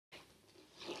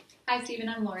Hi, Stephen.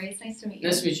 I'm Lori. It's nice to meet you.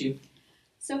 Nice to meet you.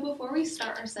 So before we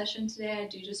start our session today, I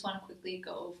do just want to quickly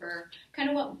go over kind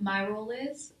of what my role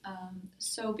is.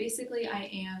 So basically, I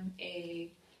am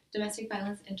a domestic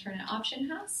violence intern at Option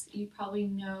House. You probably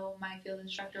know my field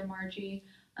instructor, Margie.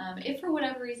 If for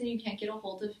whatever reason you can't get a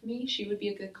hold of me, she would be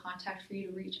a good contact for you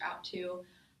to reach out to.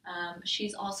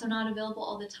 She's also not available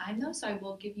all the time, though, so I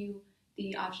will give you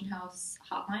the Option House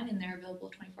hotline, and they're available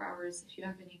 24 hours if you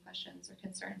have any questions or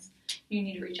concerns. You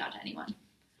need to reach out to anyone.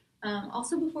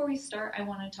 Also, before we start, I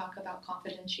want to talk about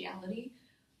confidentiality.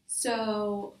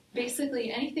 So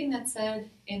basically, anything that's said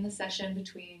in the session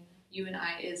between you and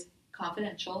I is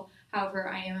confidential. However,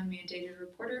 I am a mandated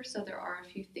reporter, so there are a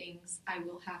few things I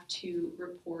will have to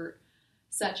report,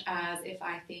 such as if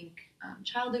I think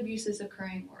child abuse is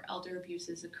occurring or elder abuse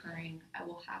is occurring, I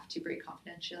will have to break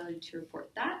confidentiality to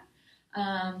report that.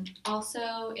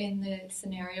 Also, in the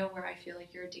scenario where I feel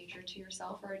like you're a danger to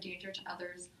yourself or a danger to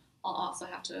others, I'll also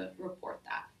have to report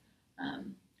that.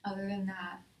 Other than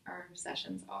that, our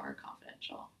sessions are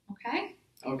confidential. Okay?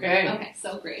 Okay. Okay,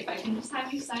 so great. If I can just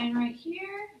have you sign right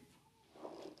here.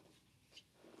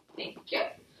 Thank you.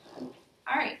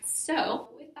 All right, so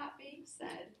with that being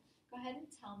said, go ahead and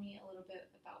tell me a little bit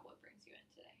about what brings you in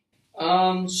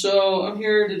today. So I'm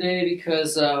here today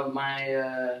because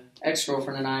my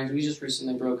ex-girlfriend and I, we just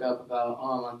recently broke up about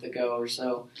a month ago or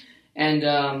so. And,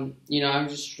 I've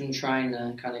just been trying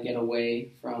to kind of get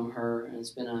away from her, and it's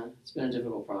been a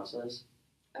difficult process.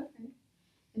 Okay.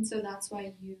 And so that's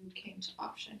why you came to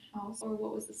Option House, or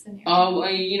what was the scenario?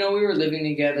 We were living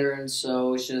together, and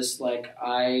so it's just like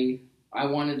I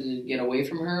wanted to get away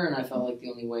from her, and I felt like the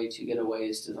only way to get away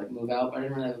is to like move out, but I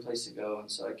didn't really have a place to go,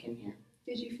 and so I came here.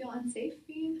 Did you feel unsafe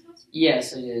being in the house?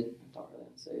 Yes, I did. I felt really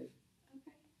unsafe.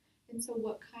 Okay. And so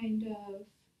what kind of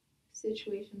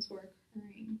situations were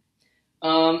occurring?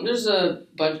 There's a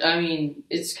bunch. I mean,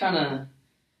 it's kind of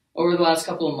over the last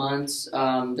couple of months.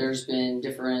 There's been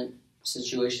different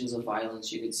situations of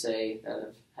violence, you could say, that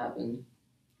have happened.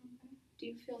 Okay. Do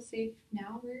you feel safe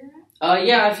now where you're at?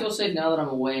 Yeah, I feel safe now that I'm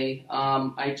away.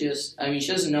 She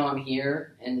doesn't know I'm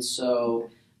here, and so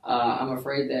I'm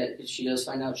afraid that if she does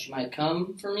find out, she might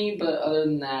come for me. But other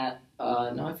than that,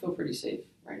 no, I feel pretty safe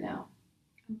right now.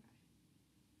 Okay.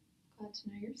 Glad to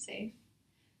know you're safe.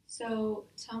 So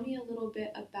tell me a little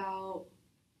bit about,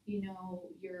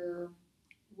 your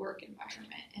work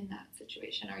environment in that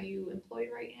situation. Are you employed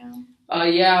right now?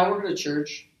 Yeah, I work at a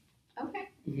church. Okay.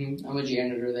 I'm a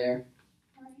janitor there.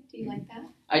 All right. Do you like that?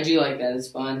 I do like that. It's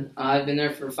fun. I've been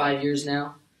there for 5 years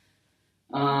now.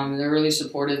 They're really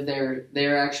supportive.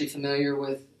 They're actually familiar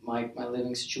with my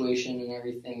living situation and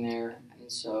everything there,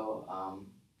 and so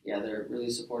they're really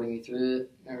supporting me through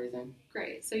it and everything.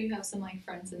 Great. So you have some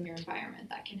friends in your environment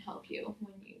that can help you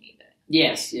when you need it.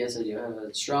 Yes, I do. I have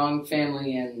a strong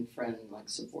family and friend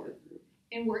supportive group.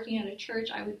 In working at a church,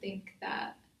 I would think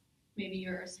that maybe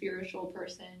you're a spiritual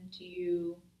person. Do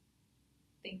you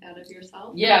think that of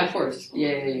yourself? Yeah, of course.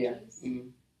 Yeah. Mm-hmm.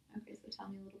 Okay, so tell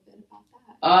me a little bit about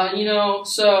that.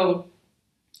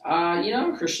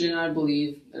 I'm a Christian. I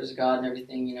believe there's a God and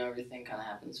everything. Everything kind of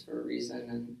happens for a reason,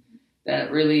 and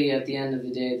that really, at the end of the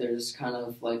day, there's kind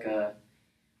of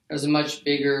there's a much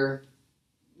bigger,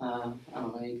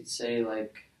 you could say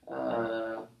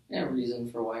reason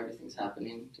for why everything's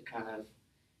happening to kind of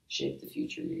shape the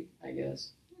future, I guess.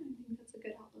 I think that's a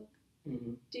good outlook.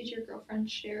 Mm-hmm. Did your girlfriend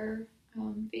share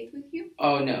faith with you?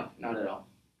 Oh, no, not at all.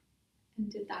 And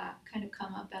did that kind of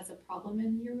come up as a problem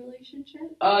in your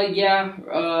relationship?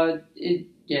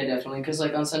 Definitely. Because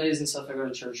on Sundays and stuff, I go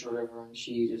to church or whatever, and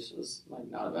she just was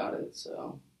not about it.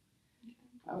 So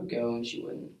I would go, and she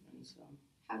wouldn't. And so.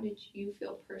 How did you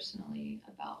feel personally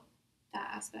about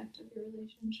that aspect of your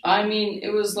relationship? I mean,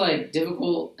 it was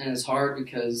difficult and it's hard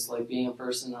because being a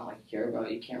person that you care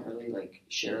about, you can't really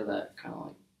share that kind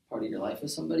of part of your life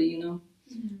with somebody,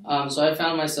 Mm-hmm. So I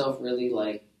found myself really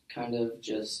kind of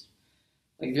just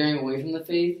veering away from the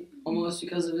faith almost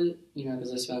because of it,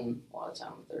 because I spend a lot of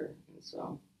time with her, and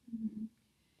so. Mm-hmm.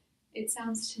 It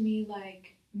sounds to me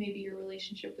like maybe your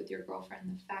relationship with your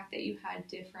girlfriend, the fact that you had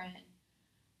different,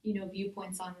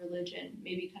 viewpoints on religion,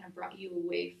 maybe kind of brought you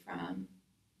away from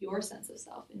your sense of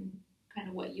self and kind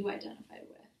of what you identified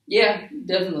with. Yeah,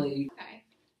 definitely. Okay.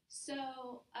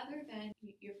 So other than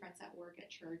your friends at work, at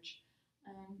church,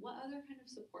 what other kind of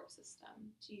support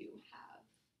system do you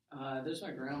have? There's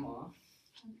my grandma.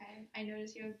 Okay. I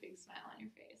noticed you have a big smile on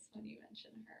your face when you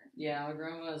mention her. Yeah, my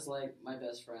grandma is my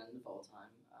best friend of all time.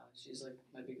 She's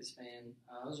my biggest fan.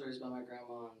 I was raised by my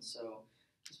grandma, and so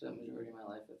I spent the majority of my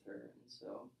life with her. And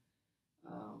so,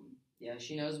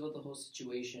 she knows about the whole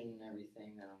situation and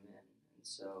everything that I'm in. And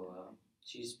so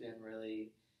she's been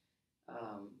really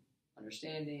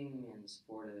understanding and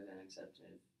supportive and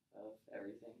accepting of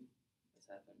everything that's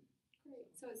happened. Great.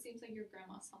 So it seems like your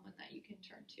grandma's someone that you can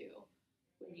turn to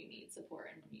when you need support,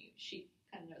 and she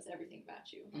kind of knows everything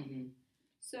about you. Mm-hmm.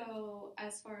 So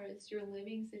as far as your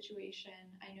living situation,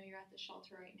 I know you're at the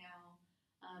shelter right now,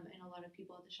 and a lot of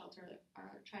people at the shelter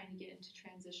are trying to get into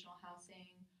transitional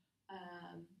housing,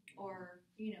 or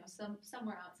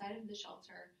somewhere outside of the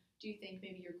shelter. Do you think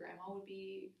maybe your grandma would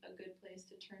be a good place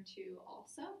to turn to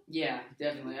also? Yeah,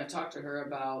 definitely. I've talked to her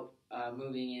about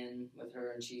moving in with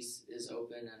her, and she is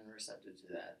open and receptive to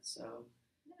that. So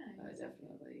nice.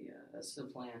 Definitely, that's the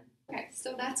plan. Okay,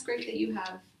 so that's great that you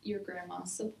have your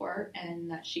grandma's support and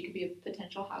that she could be a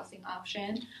potential housing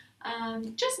option.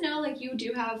 Just know, like, you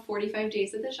do have 45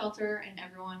 days at the shelter, and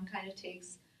everyone kind of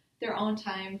takes their own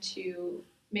time to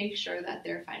make sure that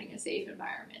they're finding a safe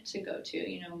environment to go to.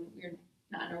 You're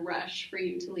not in a rush for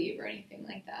you to leave or anything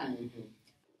like that. Mm-hmm.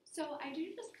 So I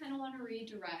do just kind of want to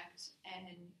redirect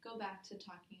and go back to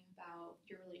talking about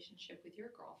your relationship with your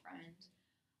girlfriend.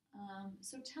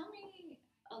 So tell me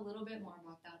a little bit more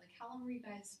about that. Like, how long were you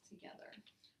guys together?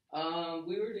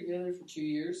 We were together for 2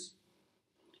 years.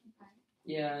 Okay.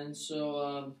 Yeah, and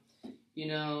so, we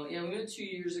met 2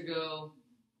 years ago,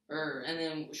 and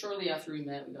then shortly after we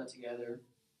met, we got together.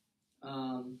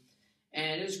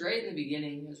 And it was great in the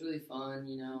beginning. It was really fun,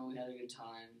 we had a good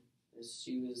time.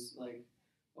 She was, like,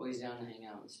 always down to hang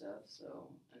out and stuff,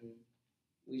 and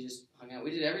we just hung out.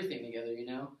 We did everything together,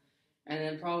 And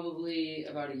then probably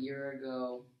about a year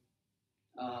ago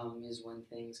is when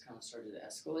things kind of started to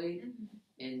escalate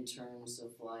in terms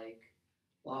of, like,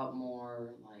 a lot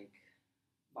more, like,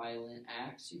 violent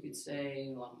acts, you could say,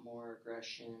 a lot more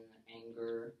aggression,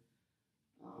 anger,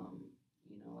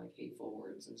 like hateful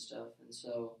words and stuff. And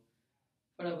so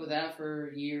put up with that for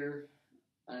a year,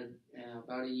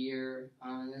 about a year,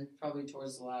 and then probably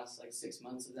towards the last, like, 6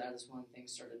 months of that is when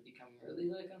things started becoming really,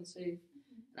 like, unsafe.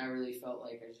 And I really felt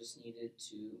like I just needed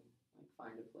to, like,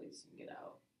 find a place and get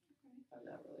out of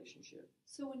that relationship.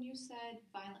 So when you said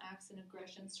violent acts and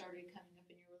aggression started coming up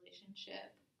in your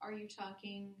relationship, are you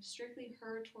talking strictly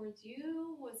her towards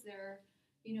you? Was there,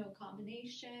 a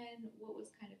combination? What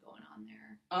was kind of going on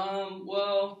there?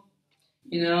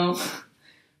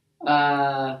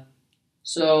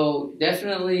 So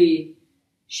definitely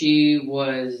she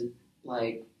was,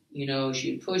 like,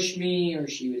 she'd push me, or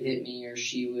she would hit me, or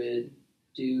she would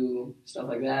do stuff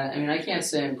like that. I mean, I can't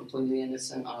say I'm completely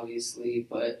innocent, obviously,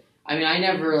 but I mean, I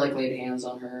never, like, laid hands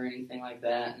on her or anything like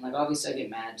that. And, like, obviously I get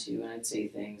mad too, and I'd say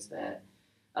things that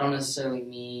I don't necessarily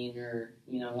mean, or,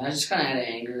 I just kind of had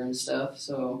anger and stuff.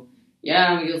 So,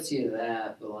 yeah, I'm guilty of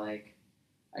that, but, like,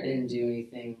 I didn't do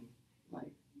anything,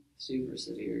 like, super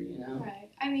severe, Right.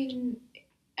 I mean,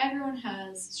 everyone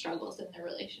has struggles in their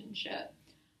relationship.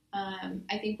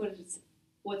 I think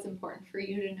what's important for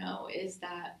you to know is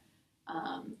that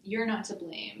you're not to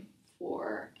blame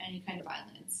for any kind of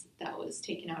violence that was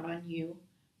taken out on you.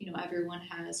 Everyone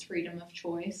has freedom of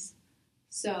choice,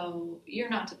 so you're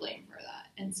not to blame for that.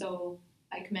 And so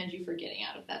I commend you for getting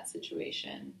out of that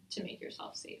situation to make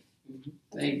yourself safe. Mm-hmm.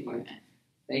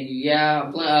 Thank you. Yeah,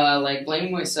 like,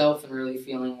 blaming myself and really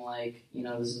feeling like,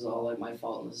 this is all, like, my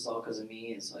fault and this is all because of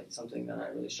me is, like, something that I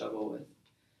really struggle with.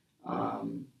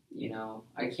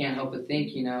 I can't help but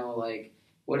think, like,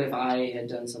 what if I had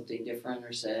done something different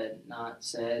or not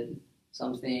said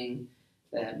something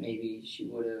that maybe she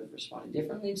would have responded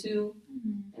differently to?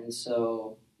 Mm-hmm. And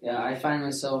so, yeah, I find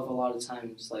myself a lot of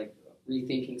times, like,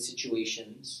 rethinking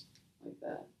situations like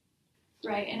that.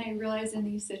 Right, and I realize in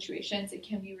these situations it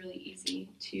can be really easy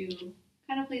to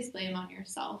kind of place blame on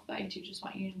yourself, but I do just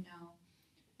want you to know,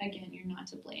 again, you're not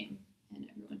to blame, and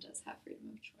everyone does have freedom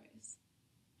of choice.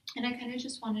 And I kind of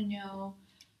just want to know,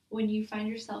 when you find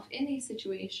yourself in these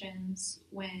situations,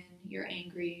 when you're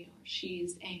angry or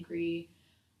she's angry,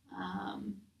 how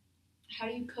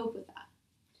do you cope with that?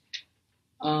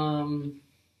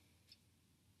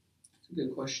 That's a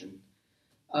good question.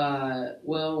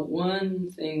 Well,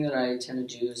 one thing that I tend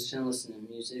to do is tend to listen to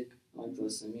music. I like to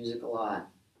listen to music a lot.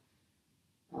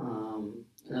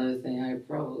 Another thing I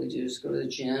probably do is go to the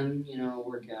gym,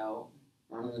 work out,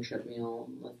 run on the treadmill,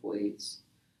 lift weights.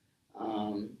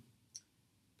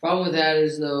 Problem with that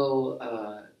is, though,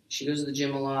 she goes to the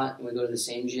gym a lot, and we go to the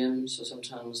same gym, so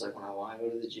sometimes, like, when I want to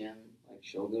go to the gym, like,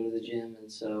 she'll go to the gym,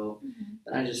 and so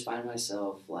then I just find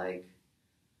myself, like,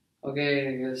 okay,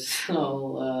 I guess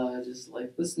I'll just,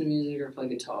 like, listen to music or play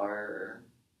guitar or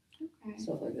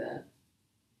stuff like that.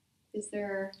 Is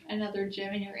there another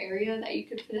gym in your area that you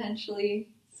could potentially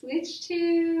switch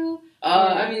to?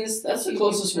 I mean, that's the keep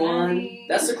closest you one. running?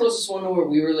 That's the closest one to where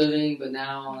we were living, but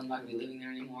now I'm not gonna be living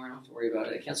there anymore. I don't have to worry about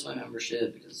it. I canceled my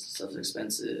membership because stuff's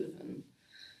expensive, and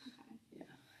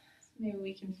Maybe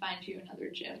we can find you another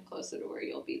gym closer to where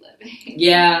you'll be living.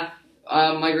 yeah.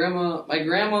 My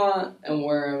grandma, and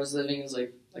where I was living is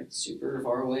like super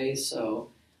far away, so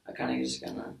I kind of just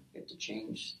gonna get to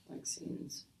change like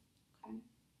scenes. Okay.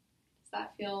 Does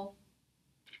that feel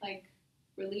like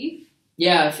relief?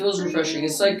 Yeah, it feels refreshing.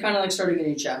 It's like kind of like starting a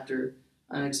new chapter.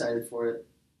 I'm excited for it.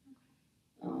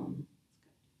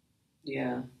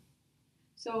 Yeah.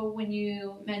 So when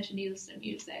you mentioned you listen to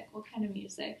music, what kind of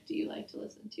music do you like to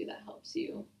listen to that helps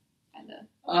you kind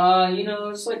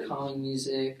of? It's like calming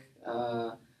music.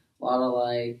 A lot of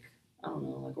like I don't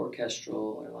know, like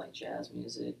orchestral or like jazz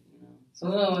music. So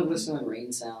I like listening to like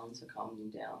rain sounds to calm me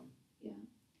down. Yeah.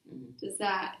 Mm-hmm. Does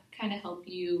that kind of help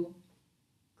you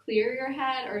clear your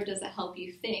head, or does it help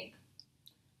you think?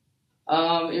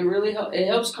 It really it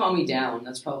helps calm me down.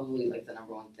 That's probably like the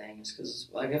number one thing. Is because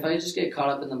like if I just get caught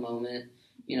up in the moment,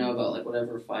 about like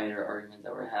whatever fight or argument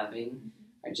that we're having,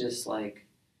 I just like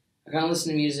I kind of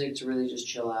listen to music to really just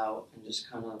chill out and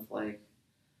just kind of like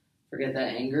forget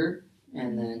that anger,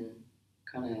 and then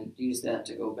kind of use that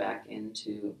to go back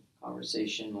into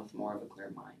conversation with more of a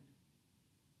clear mind.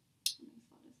 That makes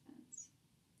a lot of sense.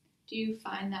 Do you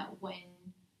find that when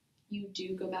you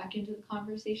do go back into the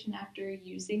conversation after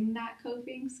using that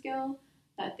coping skill,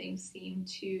 that things seem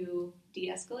to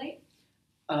de-escalate?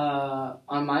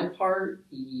 On my part,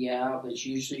 yeah, but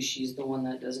usually she's the one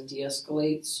that doesn't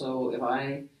de-escalate. So if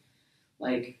I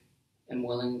like am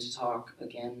willing to talk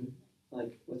again,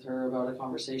 like with her about a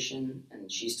conversation, and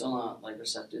she's still not like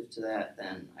receptive to that,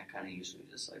 then I kind of usually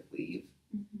just like leave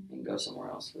and go somewhere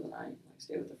else for the night, like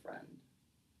stay with a friend.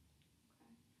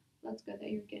 That's good that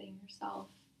you're getting yourself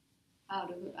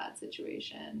out of a bad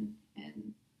situation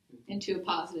and into a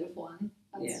positive one.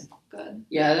 That's good.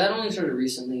 Yeah, that only started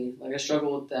recently. Like I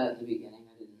struggled with that in the beginning.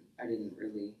 I didn't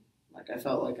really like. I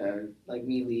felt like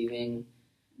me leaving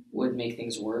would make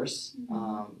things worse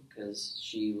because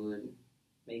she would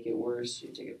make it worse.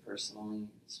 She'd take it personally and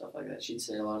stuff like that. She'd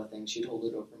say a lot of things. She'd hold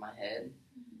it over my head,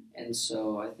 and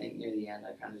so I think near the end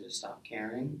I kind of just stopped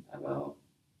caring about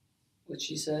what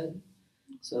she said.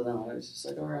 So then I was just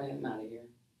like, all right, I'm out of here.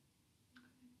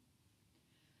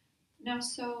 Now,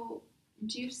 so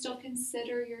do you still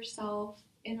consider yourself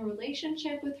in a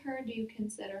relationship with her? Do you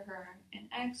consider her an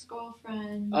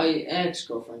ex-girlfriend?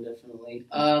 Ex-girlfriend, definitely.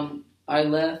 I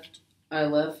left. I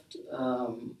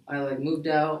like moved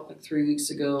out like 3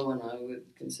 weeks ago, and I would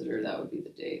consider that would be the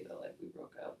day that like we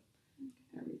broke up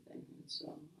and everything. And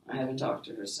so I haven't talked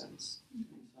to her since.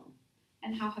 So.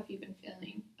 And how have you been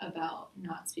feeling about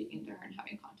not speaking to her and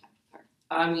having contact with her?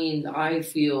 I mean, I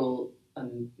feel a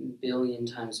billion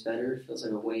times better. It feels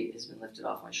like a weight has been lifted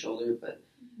off my shoulder, but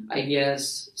I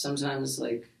guess sometimes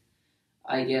like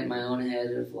I get in my own head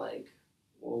of like,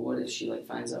 well, what if she like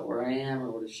finds out where I am,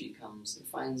 or what if she comes and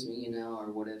finds me,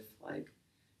 or what if like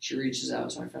she reaches out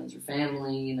to my friends or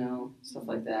family, stuff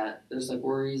like that. There's like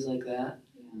worries like that.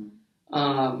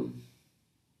 Yeah.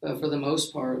 But for the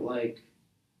most part, like,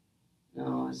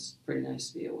 no, it's pretty nice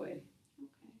to be away.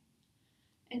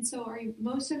 And so are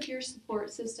most of your support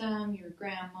system, your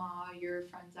grandma, your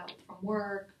friends out from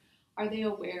work, are they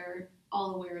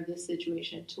all aware of this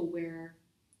situation to where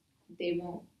they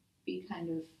won't be kind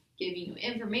of giving you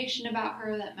information about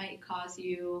her that might cause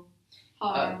you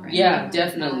harm? Yeah,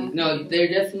 definitely. No, they're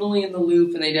definitely in the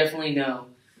loop, and they definitely know.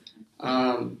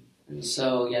 And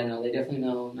so, yeah, no, they definitely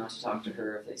know not to talk to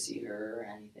her if they see her or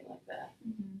anything like that.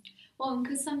 Mm-hmm. Well,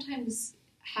 because sometimes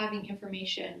having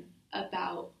information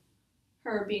about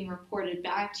her being reported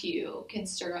back to you can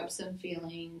stir up some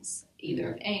feelings,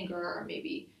 either of anger or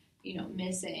maybe,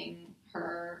 missing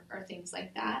her or things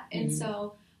like that. And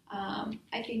so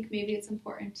I think maybe it's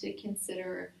important to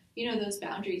consider, those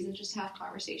boundaries and just have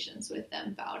conversations with them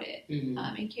about it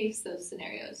in case those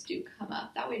scenarios do come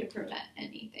up. That way to prevent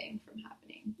anything from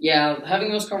happening. Yeah,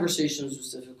 having those conversations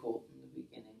was difficult in the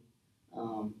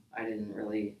beginning. I didn't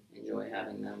really enjoy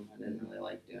having them. I didn't really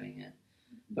like doing it.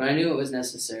 But I knew it was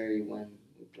necessary when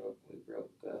we broke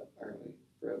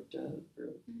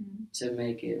to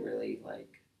make it really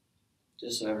like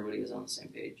just so everybody was on the same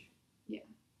page. Yeah.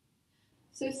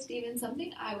 So Steven,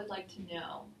 something I would like to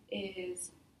know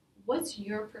is what's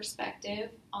your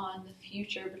perspective on the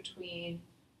future between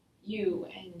you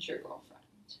and your girlfriend?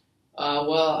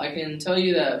 Well, I can tell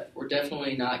you that we're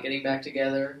definitely not getting back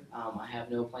together. I have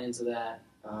no plans of that.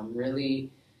 Really,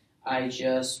 I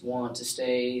just want to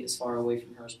stay as far away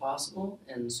from her as possible,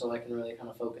 and so I can really kind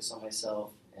of focus on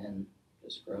myself and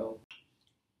just grow.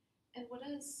 And what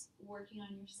does working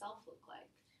on yourself look like?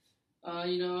 I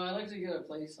like to get a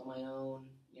place on my own.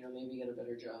 Maybe get a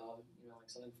better job. Like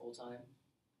something full time.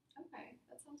 Okay,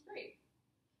 that sounds great.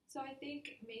 So I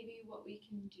think maybe what we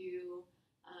can do,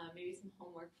 maybe some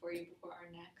homework for you before our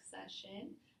next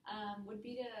session, would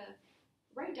be to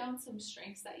write down some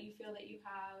strengths that you feel that you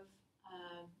have,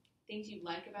 things you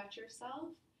like about yourself.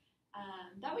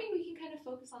 That way we can kind of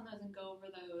focus on those and go over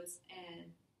those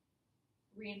and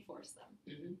reinforce them.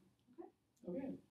 Mm-hmm. Okay. Okay.